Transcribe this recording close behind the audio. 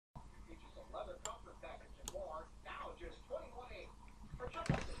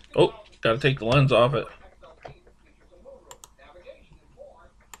Oh, gotta take the lens off it.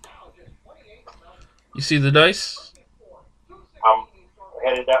 You see the dice? I'm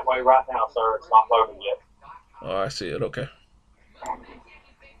headed that way right now, sir. It's not loaded yet. Oh, I see it. Okay.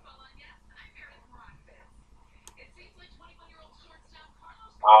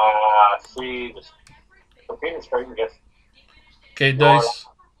 I see the computer screen. Guess Okay, you are. dice.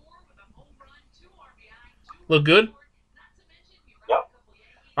 Look good? Yep.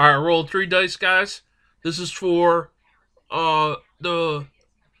 Alright, roll 3 dice, guys. This is for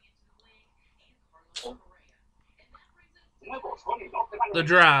the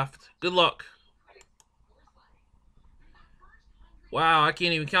draft. Good luck. Wow, I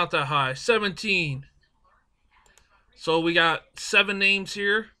can't even count that high. 17. So we got 7 names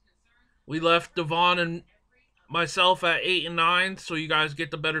here. We left Devon and myself at 8 and 9, so you guys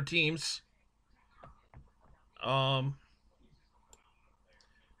get the better teams. Um,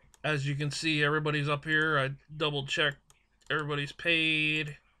 as you can see, everybody's up here. I double checked everybody's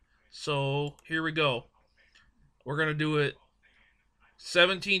paid. So here we go. We're gonna do it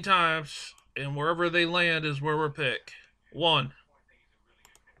 17 times, and wherever they land is where we're pick. 1,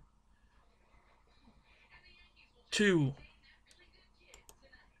 2,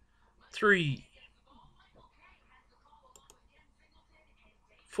 3,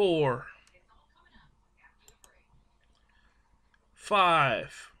 4,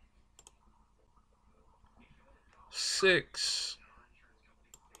 5, 6,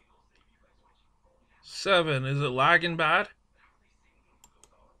 7. Is it lagging bad?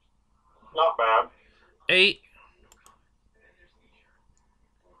 Not bad. 8,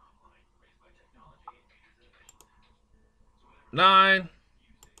 9,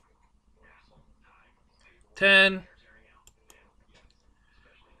 10,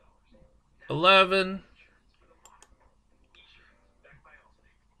 11,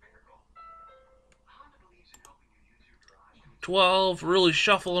 12. Really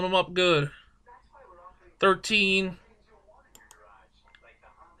shuffling them up good. 13,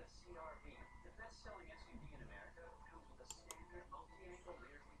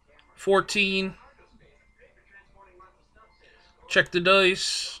 14. Check the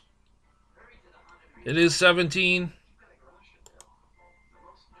dice. It is 17.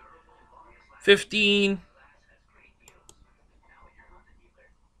 15.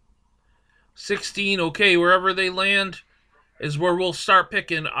 16. Okay, wherever they land is where we'll start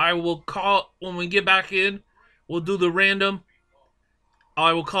picking. I will call when we get back in. We'll do the random.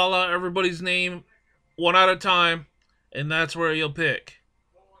 I will call out everybody's name one at a time, and that's where you'll pick.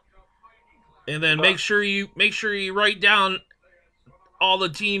 And then make sure you write down all the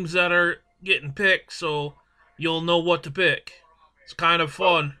teams that are getting picked so you'll know what to pick. It's kind of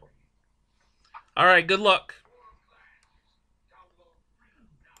Well, fun. All right, good luck.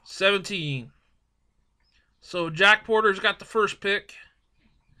 17. So Jack Porter's got the first pick.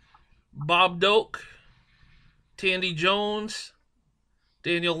 Bob Doak, Tandy Jones,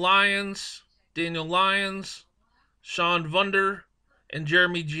 Daniel Lyons, Sean Vunder, and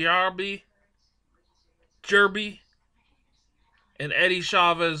Jeremy Jerby, and Eddie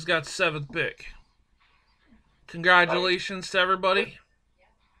Chavez got 7th pick. hey, Congratulations to everybody.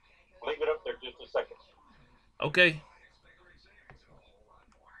 leave it up there just a second. Okay.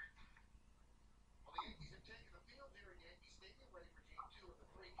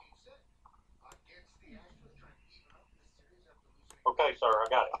 Okay, sir. I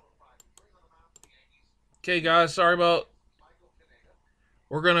got it. Okay, guys, sorry about.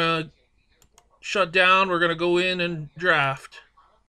 We're going to shut down. We're going to go in and draft.